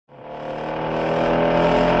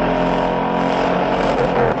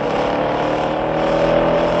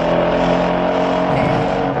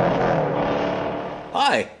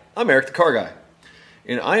I'm Eric the Car Guy,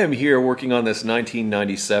 and I am here working on this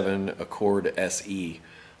 1997 Accord SE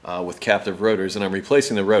with captive rotors, and I'm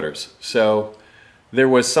replacing the rotors. So there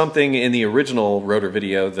was something in the original rotor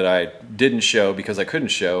video that I didn't show because I couldn't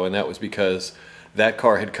show, and that was because that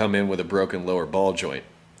car had come in with a broken lower ball joint.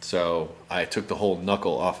 So I took the whole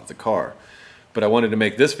knuckle off of the car. But I wanted to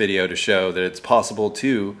make this video to show that it's possible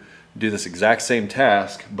to do this exact same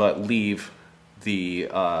task but leave the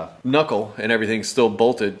knuckle and everything still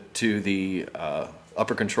bolted to the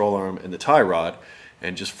upper control arm and the tie rod,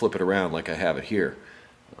 and just flip it around like I have it here.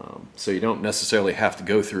 So you don't necessarily have to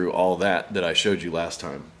go through all that I showed you last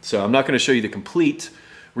time. So I'm not going to show you the complete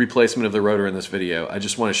replacement of the rotor in this video. I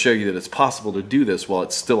just want to show you that it's possible to do this while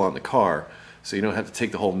it's still on the car, so you don't have to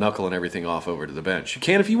take the whole knuckle and everything off over to the bench. You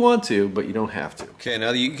can if you want to, but you don't have to. Okay,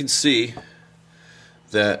 now that you can see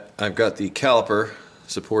that I've got the caliper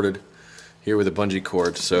supported here with a bungee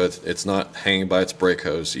cord, so it's not hanging by its brake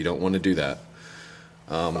hose. You don't want to do that.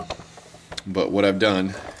 But what I've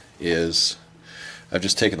done is I've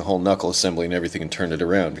just taken the whole knuckle assembly and everything and turned it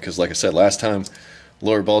around, because like I said last time,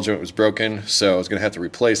 lower ball joint was broken, so I was going to have to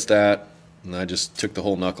replace that, and I just took the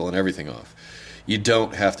whole knuckle and everything off. You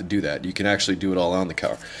don't have to do that. You can actually do it all on the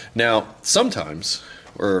car. Now, sometimes,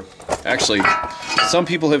 or actually, some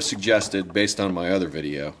people have suggested, based on my other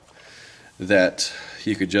video, that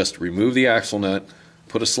you could just remove the axle nut,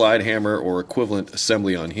 put a slide hammer or equivalent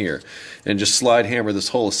assembly on here, and just slide hammer this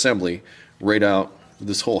whole assembly right out,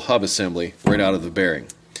 this whole hub assembly right out of the bearing.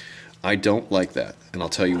 I don't like that, and I'll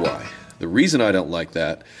tell you why. The reason I don't like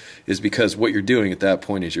that is because what you're doing at that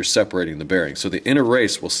point is you're separating the bearing. So the inner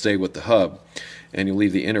race will stay with the hub, and you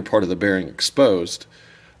leave the inner part of the bearing exposed.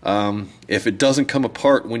 If it doesn't come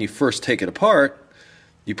apart when you first take it apart,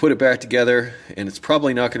 you put it back together, and it's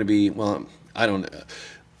probably not going to be, well, I don't know.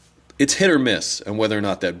 It's hit or miss on whether or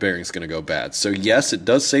not that bearing's going to go bad. So yes, it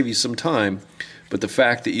does save you some time, but the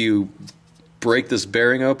fact that you break this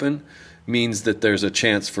bearing open means that there's a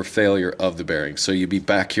chance for failure of the bearing. So you'd be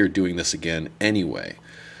back here doing this again anyway.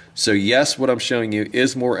 So yes, what I'm showing you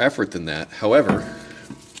is more effort than that. However,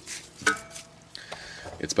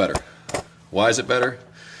 it's better. Why is it better?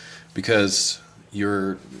 Because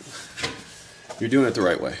you're doing it the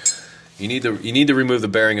right way. You need to remove the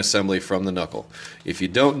bearing assembly from the knuckle. If you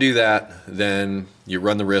don't do that, then you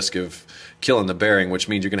run the risk of killing the bearing, which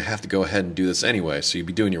means you're going to have to go ahead and do this anyway, so you'd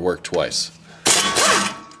be doing your work twice.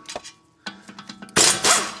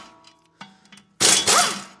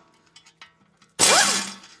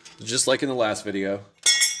 Just like in the last video,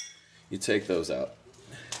 you take those out.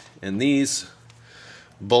 And these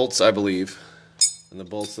bolts, I believe, and the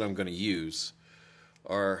bolts that I'm going to use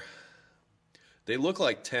are, they look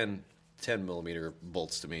like 10 millimeter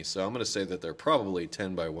bolts to me, so I'm going to say that they're probably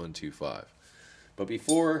 10 by 125. But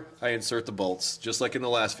before I insert the bolts, just like in the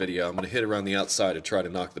last video, I'm going to hit around the outside to try to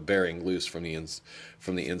knock the bearing loose from the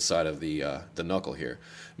inside of the knuckle here.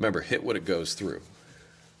 Remember, hit what it goes through.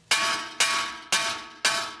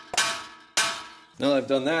 Now that I've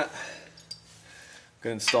done that, I'm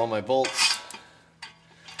going to install my bolts.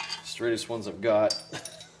 Straightest ones I've got.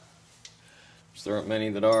 There aren't many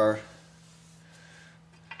that are.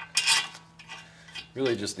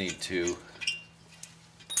 Really just need two.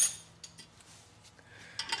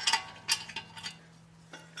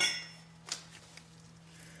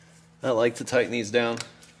 I like to tighten these down,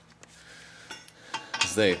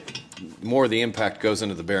 because more of the impact goes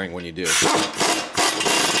into the bearing when you do. If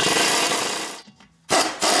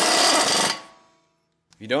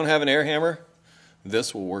you don't have an air hammer,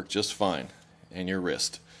 this will work just fine in your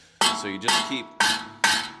wrist. So you just keep,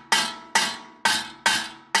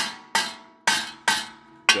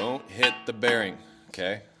 don't hit the bearing,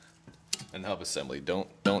 okay? And hub assembly,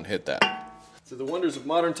 don't hit that. So the wonders of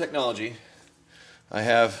modern technology, I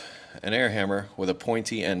have an air hammer with a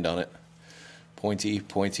pointy end on it. Pointy,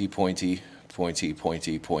 pointy, pointy, pointy,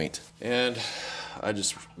 pointy, point. And I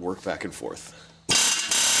just work back and forth.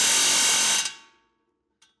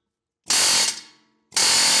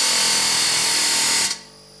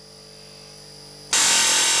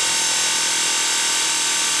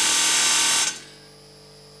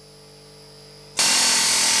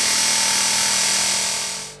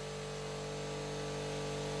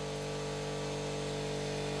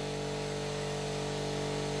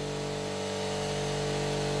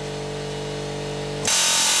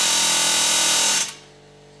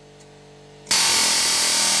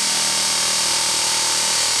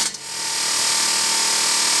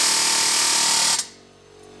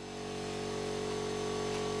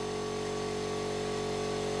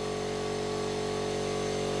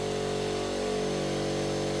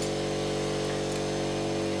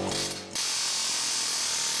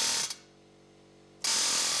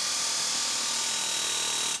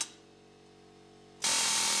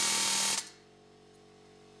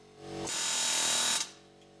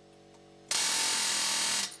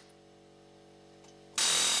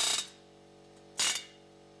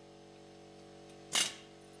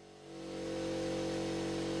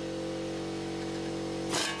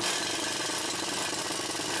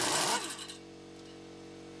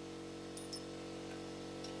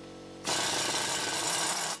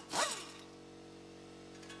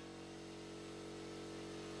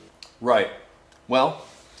 Right. Well,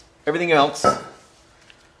 everything else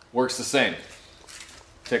works the same.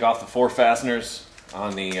 Take off the 4 fasteners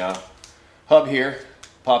on the hub here,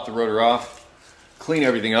 pop the rotor off, clean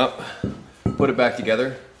everything up, put it back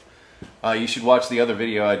together. You should watch the other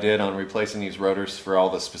video I did on replacing these rotors for all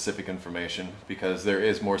the specific information, because there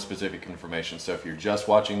is more specific information. So if you're just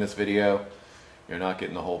watching this video, you're not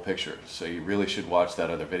getting the whole picture. So you really should watch that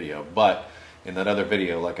other video. But in that other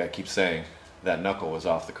video, like I keep saying, that knuckle was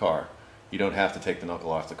off the car. You don't have to take the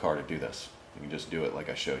knuckle off the car to do this. You can just do it like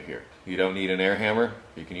I showed here. You don't need an air hammer.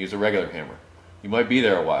 You can use a regular hammer. You might be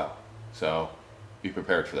there a while, so be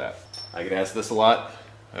prepared for that. I get asked this a lot.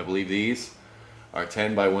 I believe these are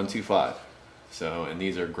 10 by 125. So, and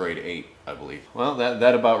these are grade 8, I believe. Well,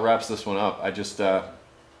 that about wraps this one up. I just,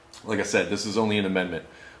 like I said, this is only an amendment.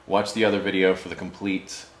 Watch the other video for the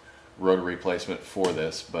complete rotor replacement for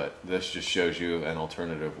this, but this just shows you an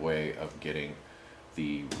alternative way of getting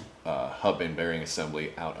the hub and bearing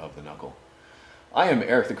assembly out of the knuckle. I am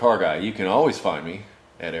Eric the Car Guy. You can always find me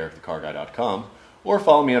at EricTheCarGuy.com or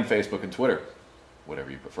follow me on Facebook and Twitter, whatever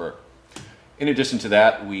you prefer. In addition to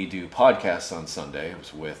that, we do podcasts on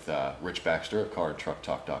Sundays with Rich Baxter at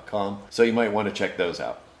CarTruckTalk.com, so you might want to check those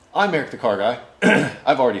out. I'm Eric the Car Guy.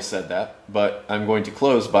 I've already said that, but I'm going to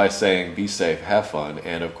close by saying be safe, have fun,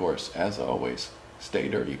 and of course, as always, stay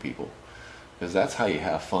dirty, people. Because that's how you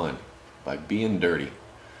have fun, by being dirty.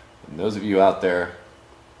 And those of you out there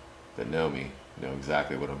that know me know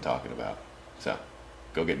exactly what I'm talking about. So,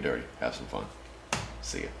 go get dirty, have some fun.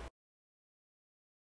 See ya.